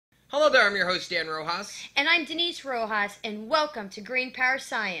Hello there, I'm your host Dan Rojas. And I'm Denise Rojas, and welcome to Green Power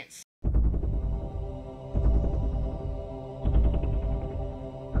Science.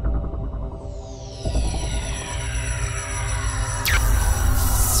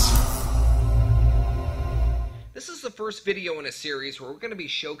 This is the first video in a series where we're going to be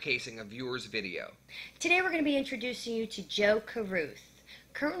showcasing a viewer's video. Today we're going to be introducing you to Joe Carruth,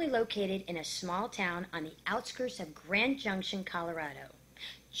 currently located in a small town on the outskirts of Grand Junction, Colorado.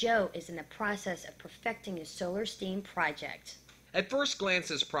 Joe is in the process of perfecting his solar steam project. At first glance,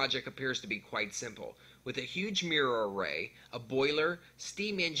 this project appears to be quite simple, with a huge mirror array, a boiler,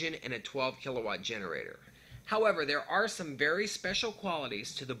 steam engine, and a 12 kilowatt generator. However, there are some very special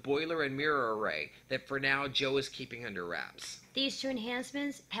qualities to the boiler and mirror array that for now Joe is keeping under wraps. These two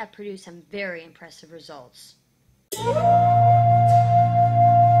enhancements have produced some very impressive results.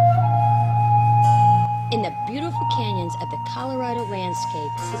 In the beautiful canyons of the Colorado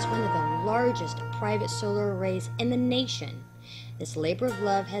landscape sits one of the largest private solar arrays in the nation. This labor of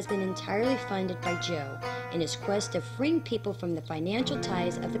love has been entirely funded by Joe in his quest of freeing people from the financial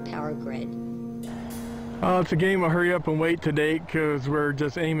ties of the power grid. It's a game of hurry up and wait to date because we're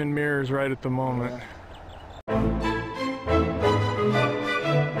just aiming mirrors right at the moment.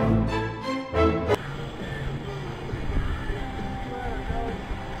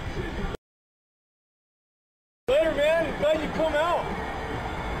 Later, man. Glad you come out.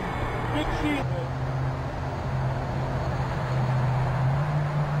 Good to see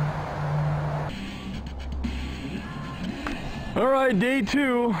you. All right, day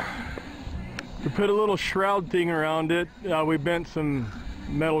two. We put a little shroud thing around it. We bent some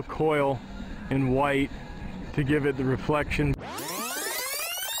metal coil in white to give it the reflection.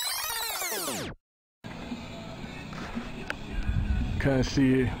 Kind of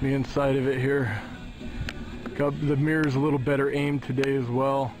see the inside of it here. Got the mirrors a little better aimed today as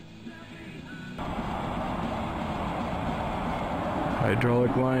well.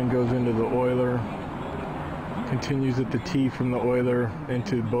 Hydraulic line goes into the oiler. Continues at the T from the oiler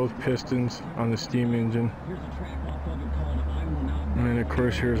into both pistons on the steam engine. And then of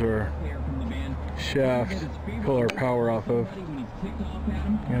course here's our shaft, pull our power off of.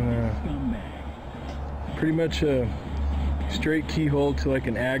 And pretty much a straight keyhole to like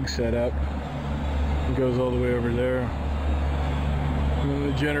an ag setup. It goes all the way over there. And then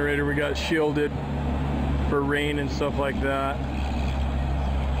the generator we got shielded for rain and stuff like that.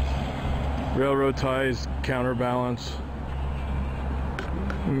 Railroad ties, counterbalance.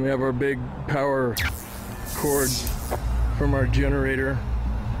 And we have our big power cord from our generator.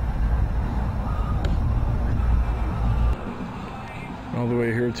 All the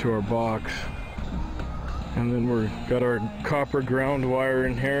way here to our box. And then we've got our copper ground wire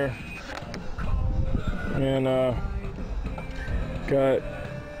in here. And got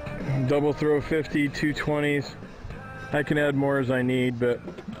double throw 50, 220s. I can add more as I need, but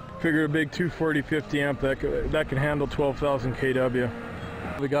figure a big 240 50 amp that can handle 12,000 kW.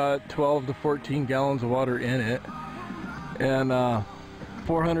 We got 12 to 14 gallons of water in it, and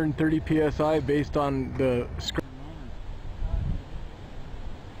 430 psi based on the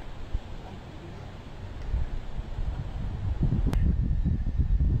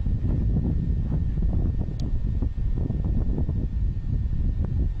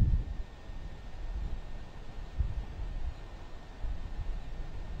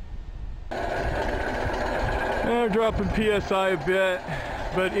dropping PSI a bit,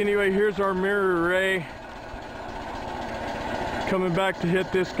 but anyway, here's our mirror array. Coming back to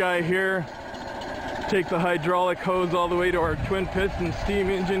hit this guy here. Take the hydraulic hose all the way to our twin piston steam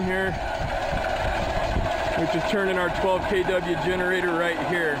engine here, which is turning our 12 kW generator right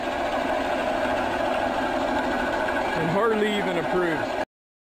here. And hardly even approves.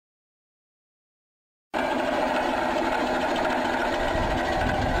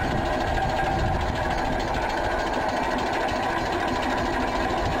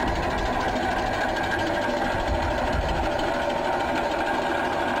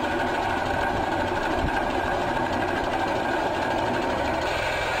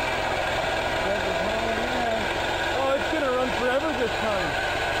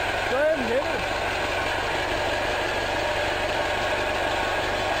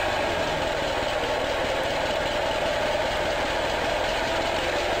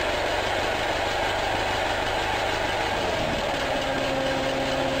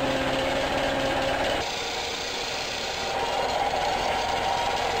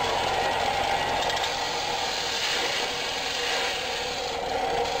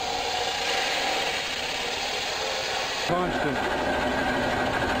 constant.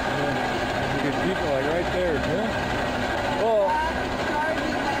 You can keep it like right there, yeah? Well,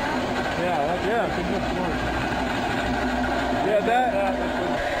 Yeah, it's a good one. Yeah, that.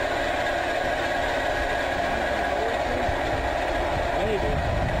 Maybe.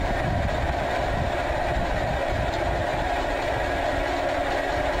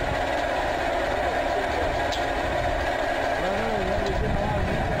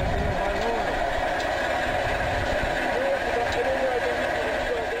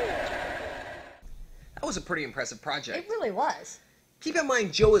 That was a pretty impressive project. It really was. Keep in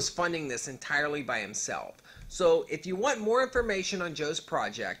mind, Joe is funding this entirely by himself. So if you want more information on Joe's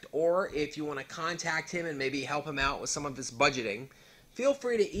project, or if you want to contact him and maybe help him out with some of his budgeting, feel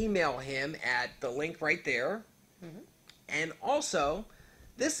free to email him at the link right there. And also,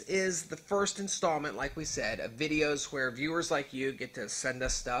 this is the first installment, like we said, of videos where viewers like you get to send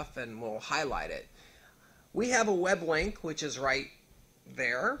us stuff and we'll highlight it. We have a web link, which is right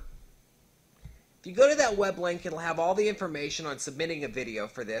there. If you go to that web link, it'll have all the information on submitting a video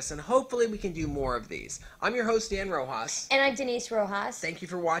for this, and hopefully we can do more of these. I'm your host, Dan Rojas. And I'm Denise Rojas. Thank you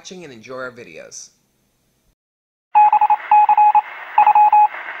for watching and enjoy our videos.